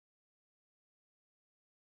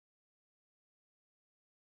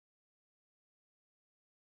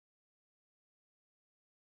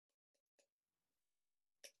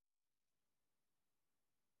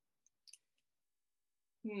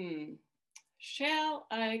Hmm. Shall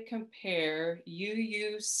I compare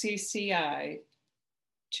UUCCI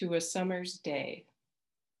to a summer's day?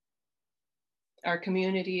 Our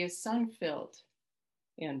community is sun-filled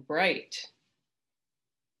and bright,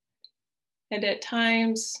 and at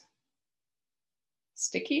times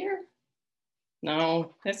stickier?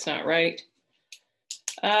 No, that's not right.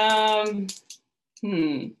 Um,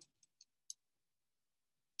 hmm.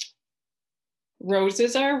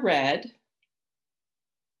 Roses are red.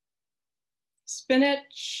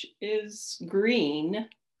 Spinach is green.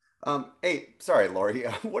 Hey, sorry, Lori.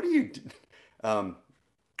 Um,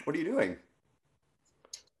 what are you doing?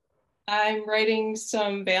 I'm writing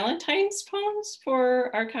some Valentine's poems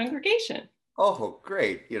for our congregation. Oh,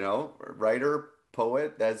 great. Writer,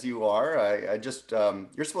 poet, as you are. I just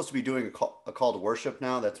you're supposed to be doing a call to worship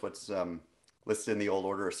now. That's what's listed in the old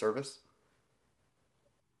order of service.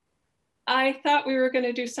 I thought we were going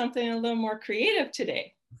to do something a little more creative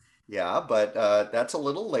today. Yeah, but that's a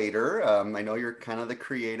little later. I know you're kind of the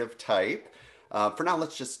creative type. For now,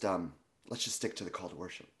 let's just stick to the call to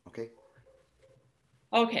worship. Okay.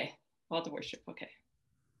 Okay, call to worship. Okay,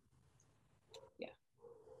 yeah.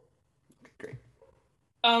 Okay, great.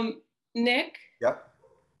 Um, Nick. Yep.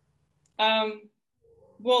 Um,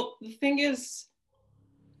 well, the thing is,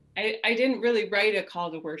 I didn't really write a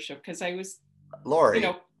call to worship because I was, you Lori.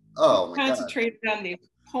 know, Oh my God. concentrated on these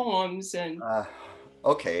poems and Uh,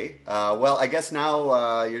 okay. Well, I guess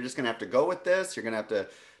now you're just gonna have to go with this. You're gonna have to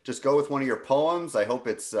just go with one of your poems. I hope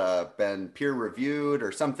it's been peer reviewed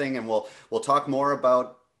or something, and we'll talk more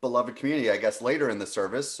about beloved community, I guess, later in the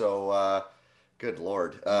service. So, good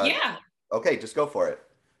Lord. yeah, Okay, just go for it.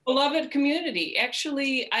 beloved community.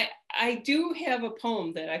 Actually, I do have a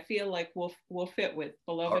poem that I feel like will fit with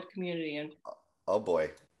Oh, beloved community, and oh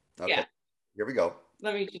boy. Okay, yeah, here we go.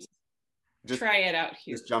 let me just Just try it out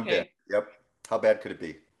here. just jump in. Okay, Yep. How bad could it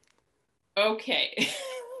be? okay.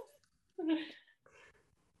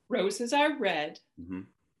 Roses are red, Hmm.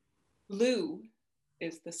 blue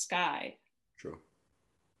is the sky. True.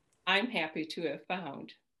 I'm happy to have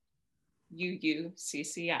found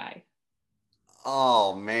UUCCI.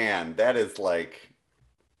 Oh man, that is like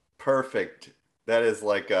perfect. That is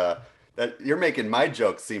like that you're making my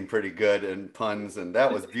jokes seem pretty good and puns, and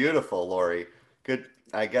that was beautiful, Lori. Good.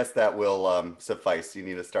 I guess that will suffice. You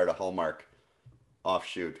need to start a Hallmark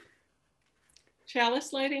offshoot.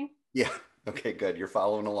 Chalice lighting? Yeah. Okay, good. You're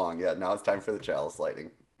following along. Yeah, now it's time for the chalice lighting.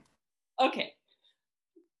 Okay.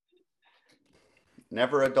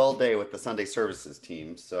 Never a dull day with the Sunday services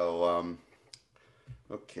team. So,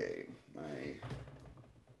 okay,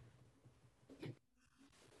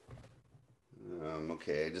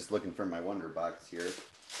 okay, just looking for my Wonder Box here.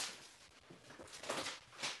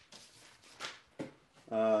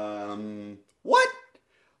 What?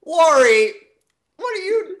 Lori, what are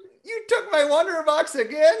you took my Wonder Box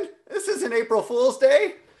again? This isn't April Fool's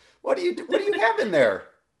Day. What do you have in there?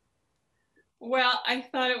 Well, I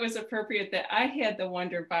thought it was appropriate that I had the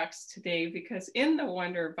Wonder Box today because in the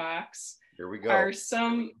Wonder Box Here we go. are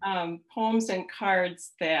some poems and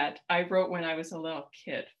cards that I wrote when I was a little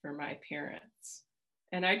kid for my parents.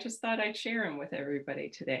 And I just thought I'd share them with everybody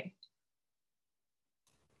today.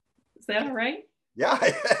 Is that all right? Yeah,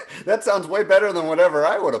 that sounds way better than whatever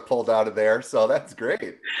I would have pulled out of there. So that's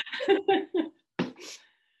great.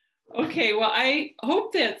 Okay, well, I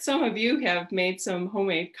hope that some of you have made some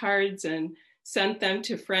homemade cards and sent them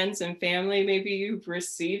to friends and family. Maybe you've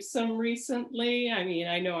received some recently. I mean,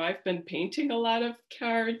 I know I've been painting a lot of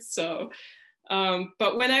cards.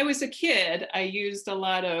 But when I was a kid, I used a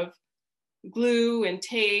lot of glue and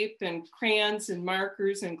tape and crayons and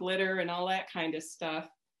markers and glitter and all that kind of stuff.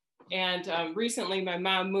 And recently, my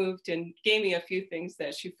mom moved and gave me a few things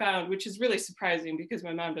that she found, which is really surprising because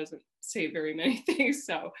my mom doesn't say very many things.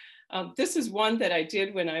 So, this is one that I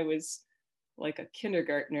did when I was like a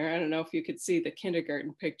kindergartner. I don't know if you could see the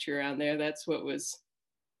kindergarten picture on there. That's what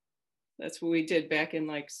we did back in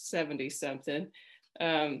like 70 something.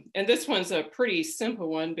 And this one's a pretty simple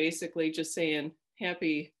one, basically just saying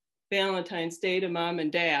happy Valentine's Day to mom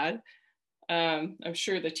and dad. I'm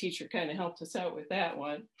sure the teacher kind of helped us out with that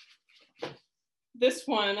one. This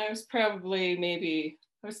one, I was probably maybe,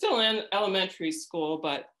 I was still in elementary school,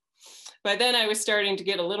 but by then I was starting to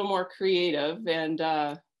get a little more creative and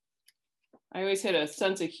I always had a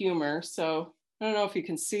sense of humor. So I don't know if you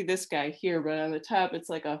can see this guy here, but on the top it's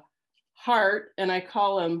like a heart, and I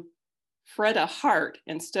call him Fred a Heart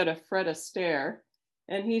instead of Fred Astaire.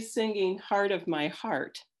 And he's singing Heart of My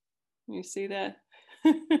Heart. You see that?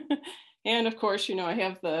 And of course, I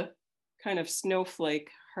have the kind of snowflake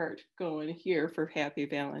heart going here for Happy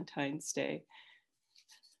Valentine's Day.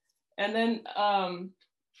 And then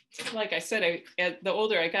like I said, the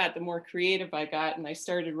older I got, the more creative I got, and I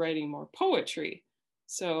started writing more poetry.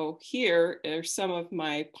 So here are some of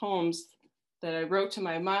my poems that I wrote to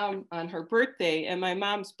my mom on her birthday, and my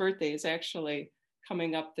mom's birthday is actually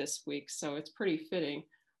coming up this week, so it's pretty fitting.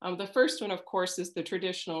 The first one, of course, is the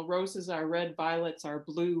traditional "Roses are red, violets are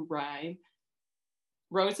blue" rhyme.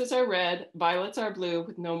 Roses are red, violets are blue,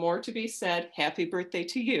 with no more to be said. Happy birthday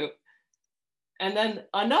to you. And then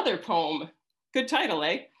another poem, good title,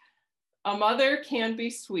 eh? A mother can be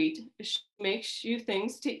sweet. She makes you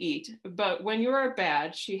things to eat. But when you are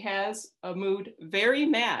bad, she has a mood very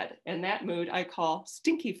mad. And that mood I call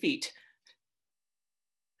stinky feet.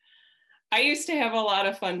 I used to have a lot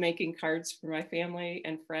of fun making cards for my family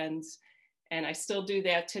and friends. And I still do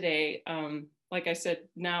that today. Like I said,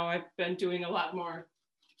 now I've been doing a lot more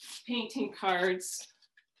painting cards.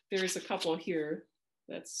 There's a couple here.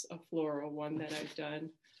 That's a floral one that I've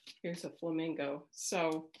done. Here's a flamingo.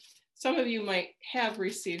 So some of you might have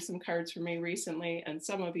received some cards from me recently, and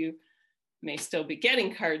some of you may still be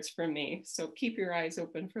getting cards from me. So keep your eyes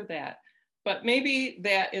open for that. But maybe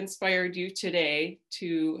that inspired you today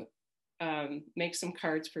to make some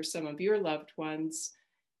cards for some of your loved ones,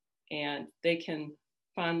 and they can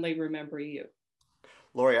fondly remember you.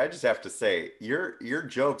 Lori, I just have to say, your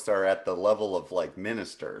jokes are at the level of like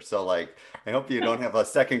minister. So like, I hope you don't have a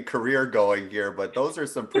second career going here, but those are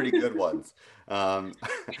some pretty good ones. Um,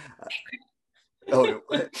 oh,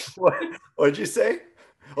 what'd you say?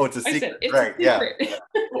 Oh, it's a I said, secret. it's a Right. Yeah.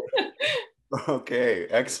 secret. Okay.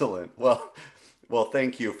 Excellent. Well,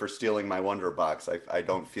 thank you for stealing my Wonder Box. I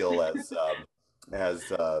don't feel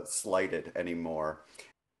as slighted anymore.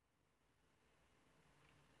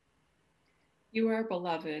 You are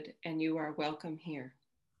beloved and you are welcome here.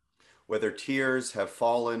 Whether tears have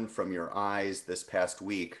fallen from your eyes this past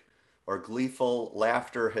week, or gleeful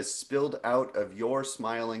laughter has spilled out of your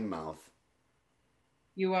smiling mouth,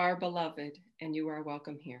 You are beloved and you are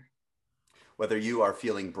welcome here. whether you are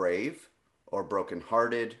feeling brave or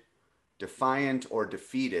broken-hearted, defiant or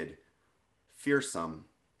defeated, fearsome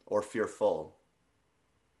or fearful,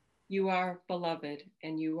 You are beloved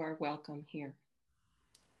and you are welcome here.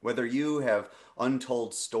 whether you have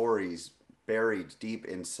untold stories buried deep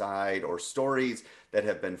inside or stories that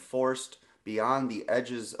have been forced beyond the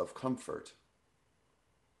edges of comfort,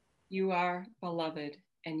 You are beloved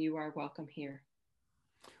and you are welcome here.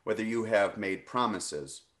 whether you have made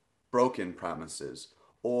promises, broken promises,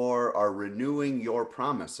 or are renewing your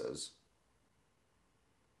promises,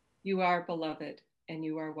 You are beloved and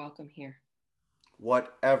you are welcome here.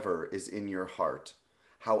 whatever is in your heart,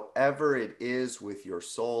 however it is with your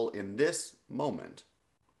soul in this moment,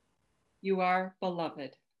 You are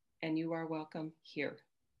beloved and you are welcome here.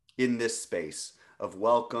 in this space of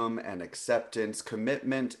welcome and acceptance,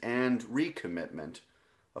 commitment and recommitment,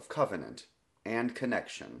 of covenant and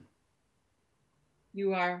connection.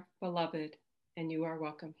 You are beloved and you are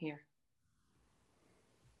welcome here.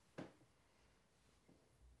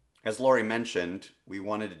 As Lori mentioned, we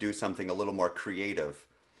wanted to do something a little more creative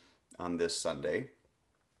on this Sunday,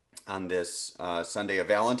 on this Sunday of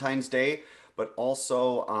Valentine's Day, but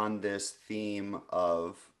also on this theme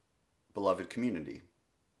of beloved community.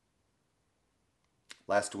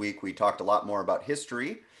 Last week, we talked a lot more about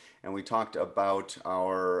history and we talked about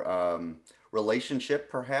our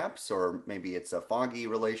relationship, perhaps, or maybe it's a foggy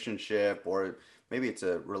relationship, or maybe it's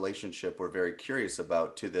a relationship we're very curious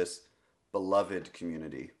about to this beloved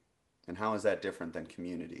community. And how is that different than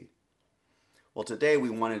community? Well, today we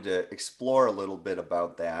wanted to explore a little bit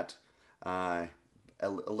about that a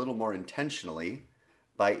little more intentionally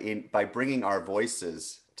by bringing our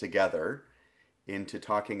voices together into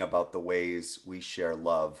talking about the ways we share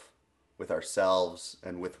love with ourselves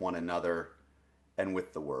and with one another and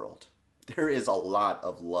with the world. There is a lot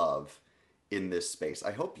of love in this space.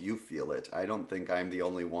 I hope you feel it. I don't think I'm the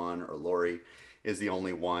only one, or Lori is the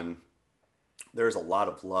only one. There's a lot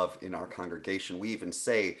of love in our congregation. We even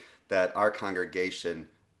say that our congregation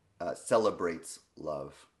celebrates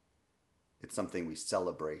love. It's something we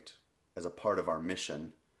celebrate as a part of our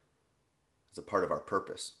mission, as a part of our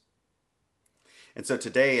purpose. And so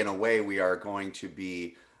today, in a way, we are going to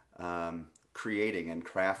be creating and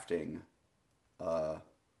crafting a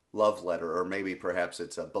love letter, or maybe perhaps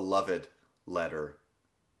it's a beloved letter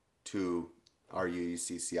to our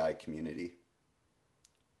UUCCI community,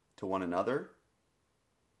 to one another,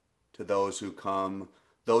 to those who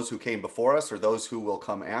came before us, or those who will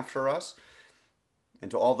come after us,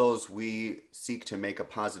 and to all those we seek to make a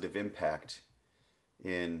positive impact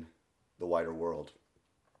in the wider world.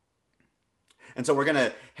 And so we're going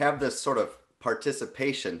to have this sort of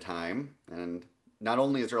participation time. And not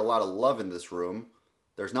only is there a lot of love in this room,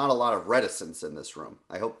 there's not a lot of reticence in this room.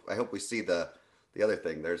 I hope we see the other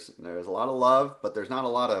thing. There's a lot of love, but there's not a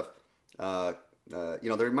lot of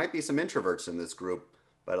there might be some introverts in this group,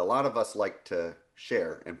 but a lot of us like to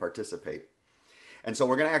share and participate. And so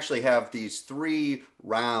we're going to actually have these 3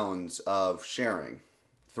 rounds of sharing,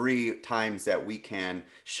 3 times that we can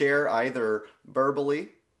share either verbally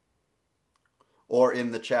or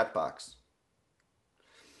in the chat box.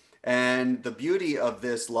 And the beauty of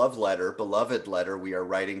this love letter, beloved letter we are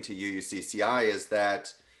writing to UUCCI is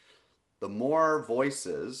that the more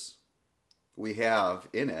voices we have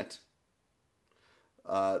in it,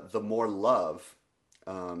 the more love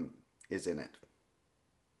is in it.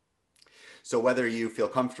 So whether you feel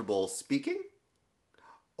comfortable speaking,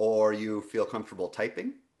 or you feel comfortable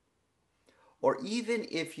typing, or even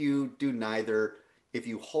if you do neither, if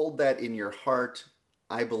you hold that in your heart,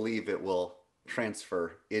 I believe it will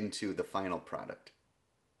transfer into the final product.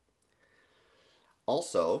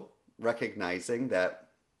 Also, recognizing that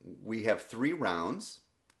we have 3 rounds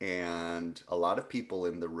and a lot of people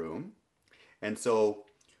in the room. And so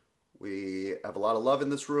we have a lot of love in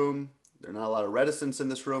this room. There's not a lot of reticence in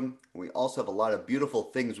this room. We also have a lot of beautiful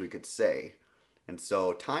things we could say. And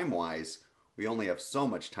so time-wise, we only have so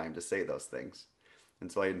much time to say those things.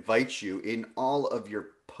 And so I invite you in all of your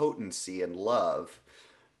potency and love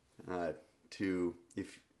to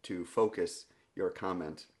focus your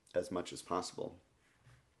comment as much as possible.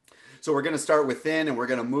 So we're going to start within and we're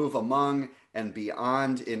going to move among and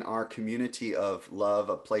beyond in our community of love,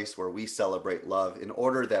 a place where we celebrate love in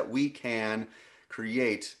order that we can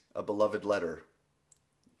create a beloved letter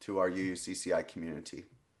to our UUCCI community.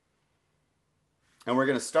 And we're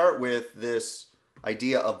going to start with this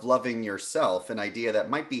idea of loving yourself, an idea that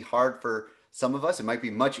might be hard for some of us. It might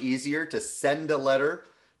be much easier to send a letter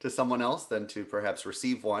to someone else than to perhaps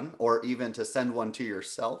receive one, or even to send one to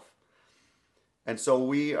yourself. And so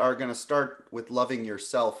we are going to start with loving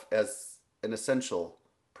yourself as an essential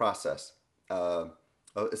process, an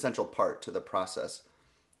essential part to the process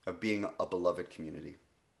of being a beloved community.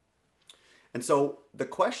 And so the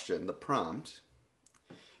question, the prompt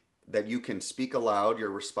that you can speak aloud your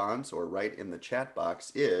response or write in the chat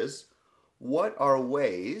box is, what are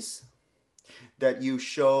ways that you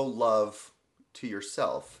show love to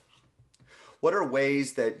yourself? What are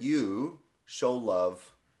ways that you show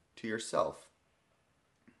love to yourself?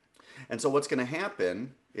 And so what's going to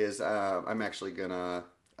happen is I'm actually going to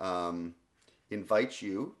invite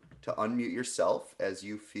you to unmute yourself as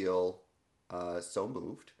you feel so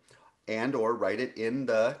moved, and or write it in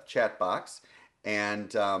the chat box.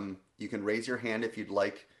 And you can raise your hand if you'd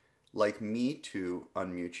like me to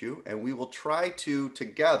unmute you. And we will try to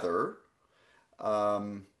together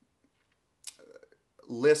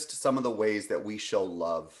list some of the ways that we show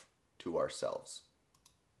love to ourselves.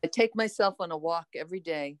 I take myself on a walk every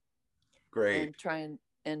day. Great. And try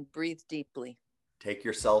and breathe deeply. Take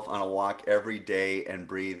yourself on a walk every day and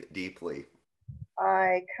breathe deeply.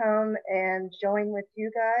 I come and join with you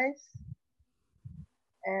guys,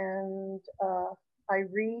 and I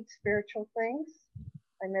read spiritual things.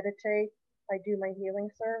 I meditate. I do my healing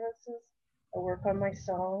services. I work on my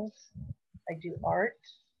songs. I do art.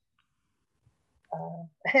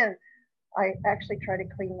 And I actually try to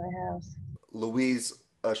clean my house. Louise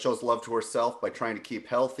shows love to herself by trying to keep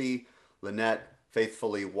healthy. Lynette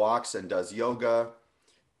faithfully walks and does yoga.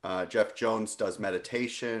 Jeff Jones does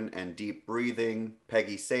meditation and deep breathing.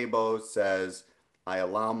 Peggy Sabo says, I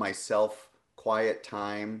allow myself quiet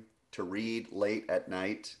time to read late at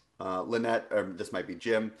night. Lynette, or this might be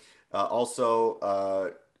Jim,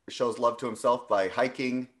 also shows love to himself by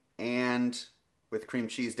hiking and with cream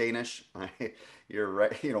cheese Danish. You're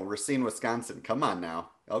right, Racine, Wisconsin. Come on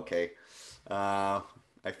now. Okay. I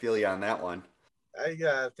feel you on that one.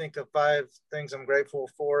 I think of 5 things I'm grateful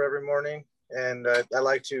for every morning, and I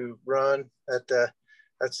like to run.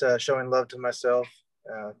 That's showing love to myself,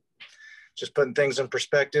 just putting things in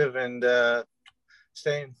perspective and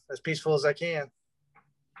staying as peaceful as I can.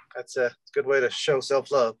 That's a good way to show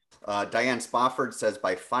self-love. Diane Spofford says,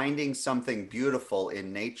 by finding something beautiful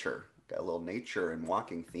in nature, got a little nature and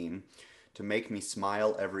walking theme, to make me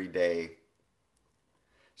smile every day.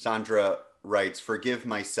 Sandra writes, forgive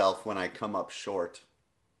myself when I come up short.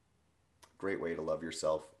 Great way to love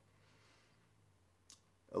yourself.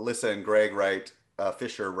 Alyssa and Greg write,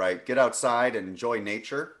 Fisher write, get outside and enjoy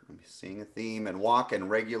nature. I'm seeing a theme. And walk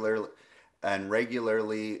regularly and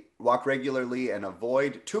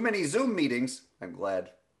avoid too many Zoom meetings. I'm glad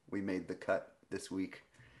we made the cut this week.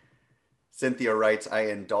 Cynthia writes, I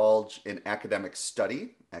indulge in academic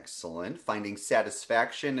study. Excellent. Finding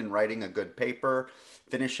satisfaction in writing a good paper,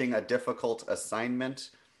 finishing a difficult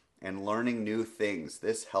assignment, and learning new things.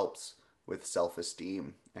 This helps with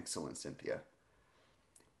self-esteem. Excellent, Cynthia.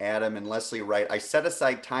 Adam and Leslie write, I set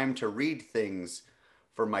aside time to read things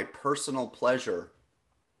for my personal pleasure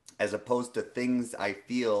as opposed to things I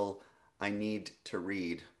feel I need to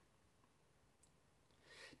read.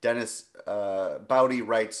 Dennis Bowdy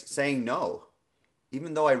writes, saying no,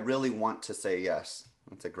 even though I really want to say yes.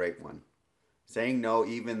 That's a great one. Saying no,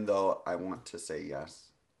 even though I want to say yes.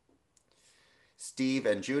 Steve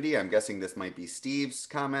and Judy, I'm guessing this might be Steve's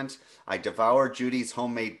comment. I devour Judy's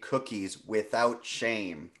homemade cookies without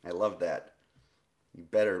shame. I love that. You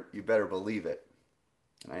better believe it.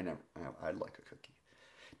 I'd like a cookie.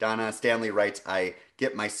 Donna Stanley writes, I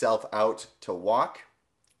get myself out to walk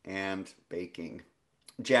and baking.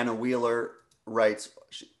 Jana Wheeler writes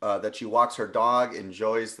that she walks her dog,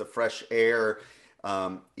 enjoys the fresh air,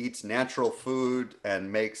 eats natural food,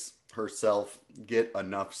 and makes herself get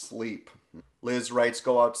enough sleep. Liz writes,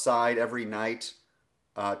 go outside every night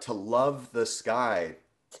to love the sky.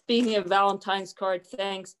 Speaking of Valentine's card,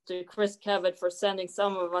 thanks to Chris Kevitt for sending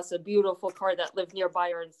some of us a beautiful card that lived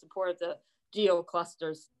nearby or in support of the geo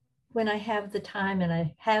clusters. When I have the time, and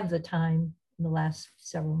I have the time in the last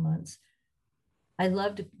several months, I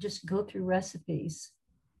love to just go through recipes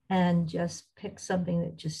and just pick something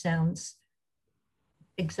that just sounds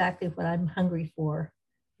exactly what I'm hungry for.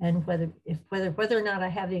 And whether or not I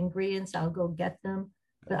have the ingredients, I'll go get them.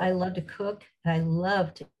 But I love to cook and I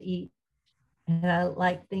love to eat. And I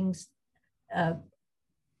like things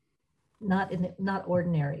not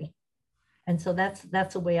ordinary. And so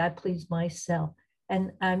that's the way I please myself.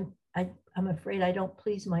 And I'm afraid I don't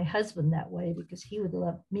please my husband that way, because he would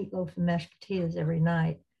love meatloaf and mashed potatoes every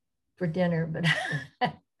night for dinner. But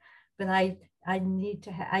but I need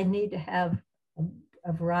to have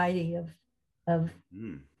a variety of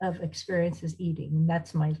experiences eating. And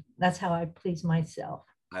that's how I please myself.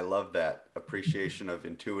 I love that appreciation of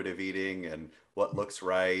intuitive eating and what looks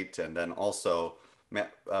right, and then also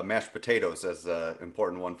mashed potatoes as an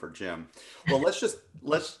important one for Jim. Well, let's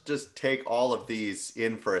just take all of these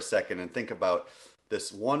in for a second and think about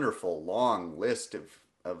this wonderful long list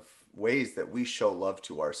of ways that we show love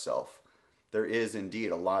to ourselves. There is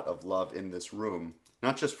indeed a lot of love in this room,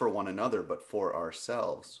 not just for one another, but for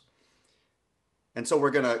ourselves. And so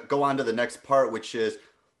we're going to go on to the next part, which is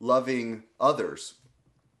loving others.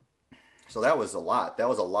 So that was a lot. That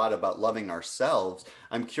was a lot about loving ourselves.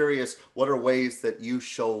 I'm curious, what are ways that you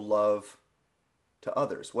show love to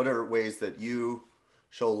others? What are ways that you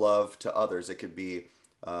show love to others? It could be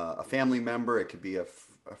a family member. It could be a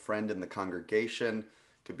friend in the congregation.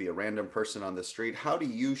 It could be a random person on the street. How do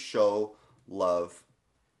you show love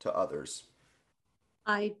to others?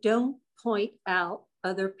 I don't point out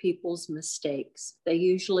other people's mistakes. They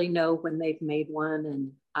usually know when they've made one,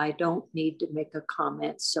 and I don't need to make a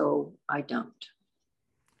comment, so I don't.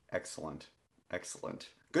 Excellent. Excellent.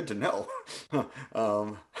 Good to know.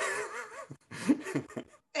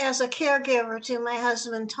 As a caregiver to my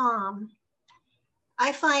husband, Tom,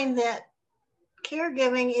 I find that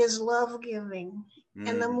caregiving is love giving.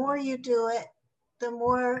 And the more you do it, the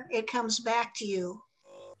more it comes back to you.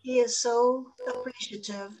 He is so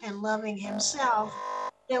appreciative and loving himself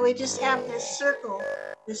that we just have this circle,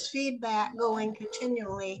 this feedback going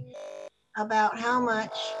continually about how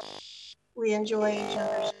much we enjoy each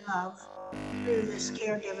other's love through this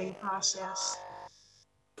caregiving process.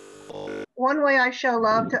 One way I show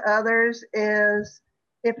love to others is,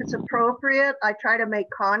 if it's appropriate, I try to make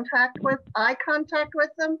eye contact with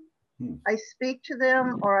them. I speak to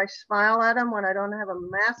them or I smile at them when I don't have a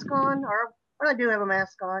mask on, or when I do have a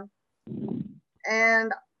mask on.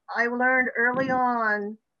 And I learned early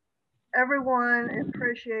on, everyone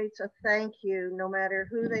appreciates a thank you, no matter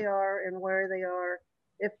who they are and where they are,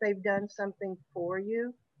 if they've done something for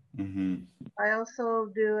you. Mm-hmm. I also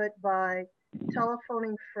do it by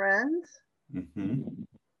telephoning friends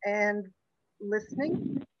and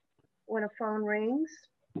listening when a phone rings.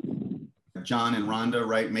 John and Rhonda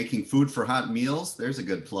write, making food for hot meals. There's a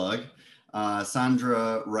good plug.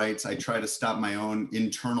 Sandra writes, I try to stop my own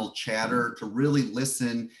internal chatter to really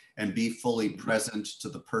listen and be fully present to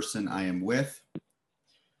the person I am with.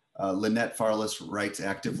 Lynette Farless writes,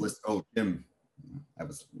 active list. Oh, Jim, I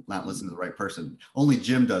was not listening to the right person. Only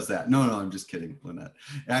Jim does that. No, I'm just kidding, Lynette.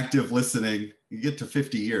 Active listening, you get to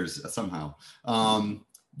 50 years somehow.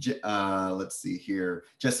 Let's see here.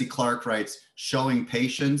 Jesse Clark writes, showing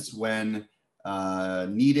patience when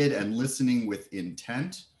needed and listening with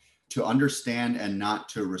intent to understand and not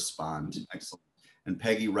to respond. Excellent. And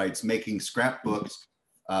Peggy writes, making scrapbooks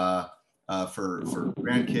for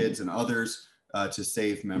grandkids and others to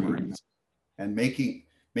save memories. And making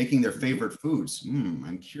making their favorite foods.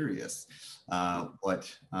 I'm curious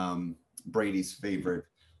what Brady's favorite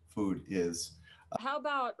food is. How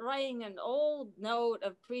about writing an old note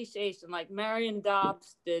of appreciation like Marion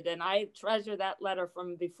Dobbs did? And I treasure that letter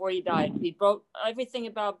from before he died. He wrote everything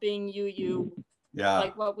about being you, yeah,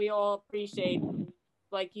 like what we all appreciate.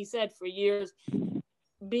 Like he said, for years,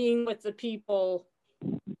 being with the people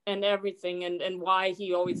and everything, and why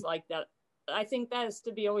he always liked that. I think that is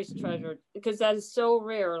to be always treasured, because that is so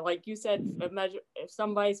rare. Like you said, if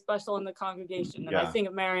somebody's special in the congregation, and I think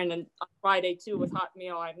of Marion and on Friday too with hot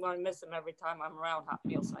meal. I'm going to miss him every time I'm around hot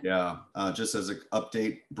meals. Yeah. Just as an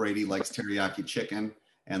update, Brady likes teriyaki chicken,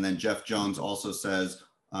 and then Jeff Jones also says,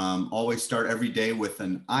 always start every day with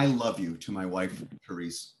an "I love you" to my wife,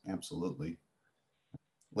 Therese. Absolutely.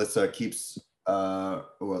 Lissa keeps,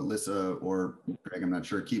 Lissa or Greg, I'm not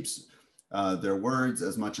sure, keeps their words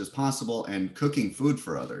as much as possible and cooking food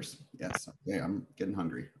for others. Yes. Okay, I'm getting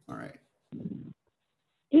hungry. All right.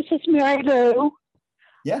 This is Mary Lou.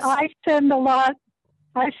 Yes. I send a lot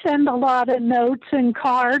of notes and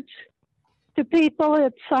cards to people.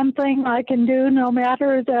 It's something I can do no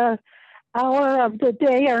matter the hour of the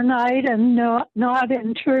day or night, and not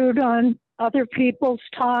intrude on other people's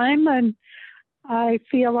time. And I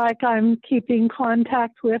feel like I'm keeping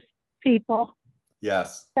contact with people.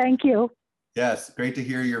 Yes. Thank you. Yes. Great to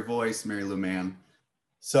hear your voice, Mary Lou Mann.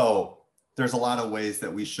 So there's a lot of ways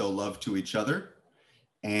that we show love to each other.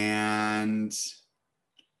 And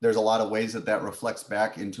there's a lot of ways that reflects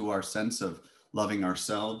back into our sense of loving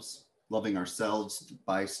ourselves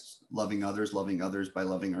by loving others by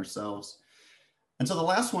loving ourselves. And so the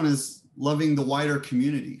last one is loving the wider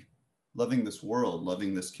community, loving this world,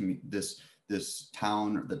 loving this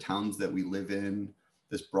town, the towns that we live in,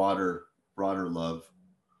 this broader love.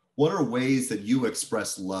 What are ways that you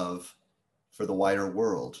express love for the wider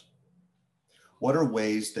world? What are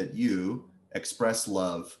ways that you express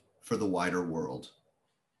love for the wider world?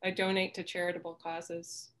 I donate to charitable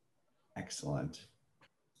causes. Excellent.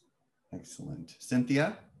 Excellent.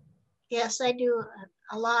 Cynthia? Yes, I do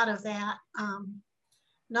a lot of that.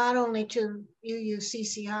 Not only to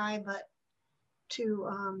UUCCI, but to,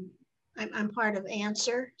 I'm part of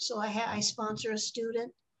Answer. So I sponsor a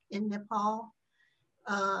student in Nepal.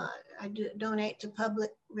 I donate to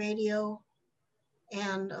public radio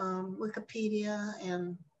and Wikipedia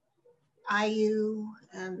and IU.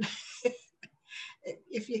 And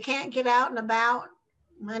if you can't get out and about,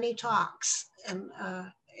 money talks, and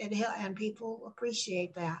people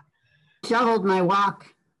appreciate that. Shoveled my walk.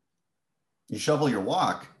 You shovel your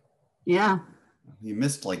walk? Yeah. You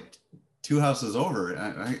missed like 2 houses over.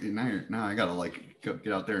 Now I gotta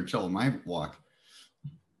get out there and shovel my walk.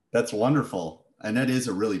 That's wonderful. And that is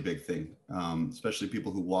a really big thing, especially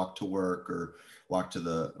people who walk to work or walk to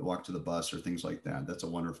the bus or things like that. That's a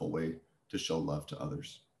wonderful way to show love to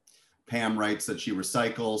others. Pam writes that she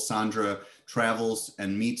recycles. Sandra travels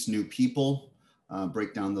and meets new people,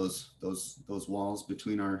 break down those walls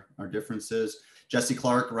between our differences. Jesse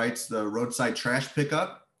Clark writes the roadside trash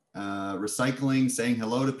pickup, recycling, saying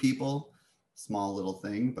hello to people. Small little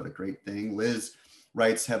thing, but a great thing. Liz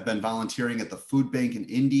writes, have been volunteering at the food bank in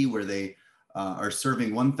Indy, where they are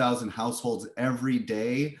serving 1,000 households every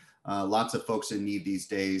day. Lots of folks in need these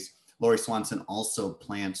days. Lori Swanson also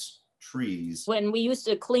plants trees. When we used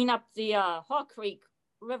to clean up the Haw Creek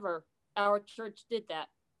River, our church did that.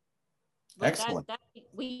 But excellent.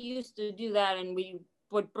 We used to do that, and we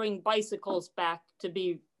would bring bicycles back to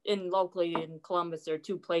be locally in Columbus. There are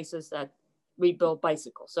 2 places that rebuild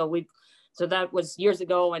bicycles. So that was years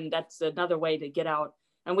ago, and that's another way to get out.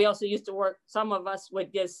 And we also used to work, some of us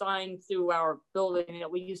would get assigned through our building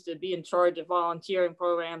that we used to be in charge of volunteering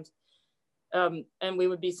programs. And we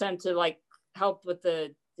would be sent to help with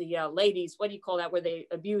the ladies, what do you call that, where they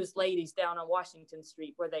abuse ladies down on Washington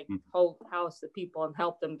Street, where they house the people and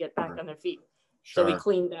help them get back on their feet. Sure. So we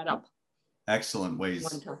cleaned that up. Excellent ways.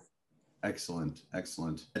 Excellent.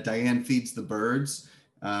 Diane feeds the birds.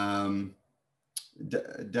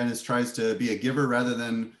 Dennis tries to be a giver rather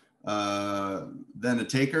than a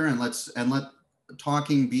taker, and let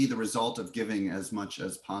talking be the result of giving as much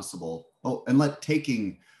as possible. Oh, and let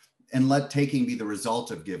taking be the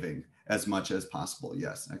result of giving as much as possible.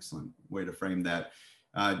 Yes, excellent way to frame that.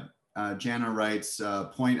 Jana writes,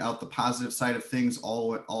 point out the positive side of things.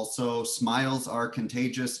 Also, smiles are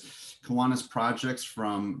contagious. Kiwanis projects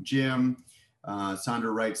from Jim.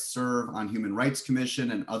 Sandra writes, serve on Human Rights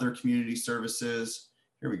Commission and other community services.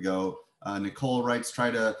 Here we go. Nicole writes,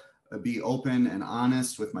 try to be open and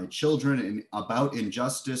honest with my children about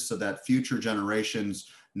injustice so that future generations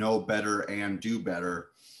know better and do better.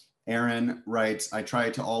 Aaron writes, I try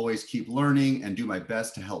to always keep learning and do my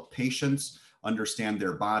best to help patients understand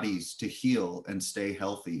their bodies, to heal and stay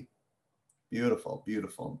healthy. Beautiful,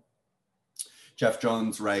 beautiful. Jeff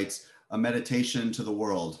Jones writes, a meditation to the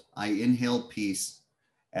world. I inhale peace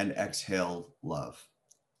and exhale love.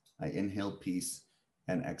 I inhale peace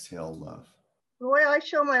and exhale love. The way I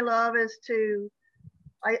show my love is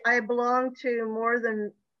I belong to more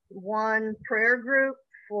than one prayer group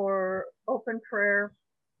for open prayer.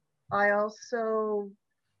 I also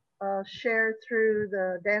share through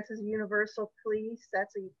the Dances Universal Police.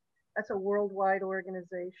 That's a worldwide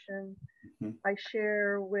organization. Mm-hmm. I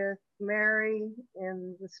share with Mary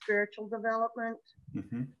in the spiritual development.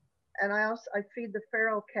 Mm-hmm. And I feed the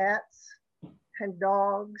feral cats and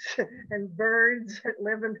dogs and birds that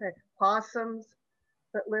live in possums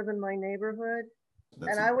that live in my neighborhood.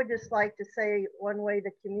 I would just like to say one way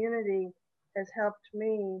the community has helped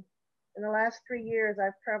me. In the last 3 years,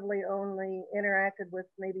 I've probably only interacted with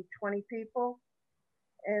maybe 20 people.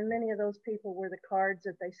 And many of those people were the cards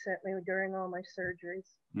that they sent me during all my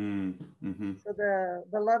surgeries. Mm-hmm. So the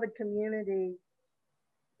beloved community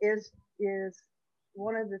is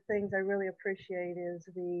one of the things I really appreciate is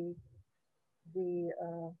the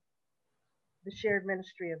shared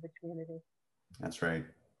ministry of the community. That's right.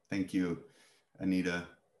 Thank you, Anita.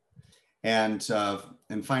 And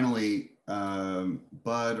finally,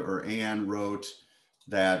 Bud or Ann wrote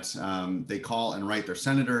that they call and write their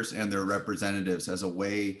senators and their representatives as a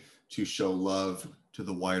way to show love to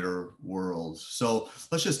the wider world. So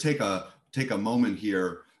let's just take a moment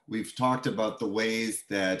here. We've talked about the ways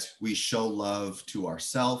that we show love to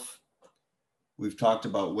ourselves. We've talked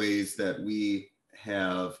about ways that we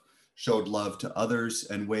have showed love to others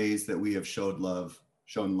and ways that we have shown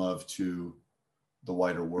love to the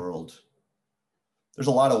wider world. There's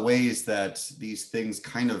a lot of ways that these things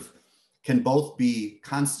kind of can both be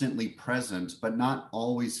constantly present, but not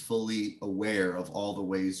always fully aware of all the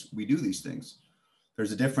ways we do these things.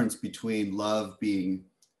 There's a difference between love being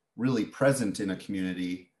really present in a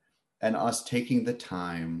community and us taking the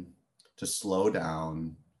time to slow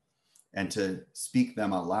down and to speak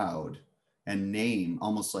them aloud and name,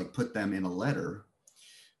 almost like put them in a letter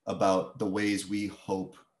about the ways we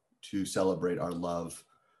hope to celebrate our love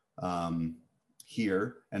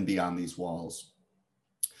here and beyond these walls.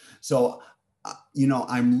 So,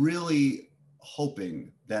 I'm really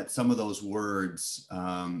hoping that some of those words,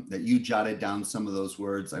 that you jotted down some of those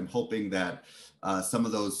words, I'm hoping that some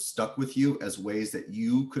of those stuck with you as ways that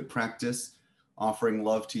you could practice offering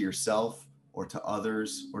love to yourself or to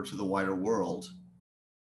others or to the wider world.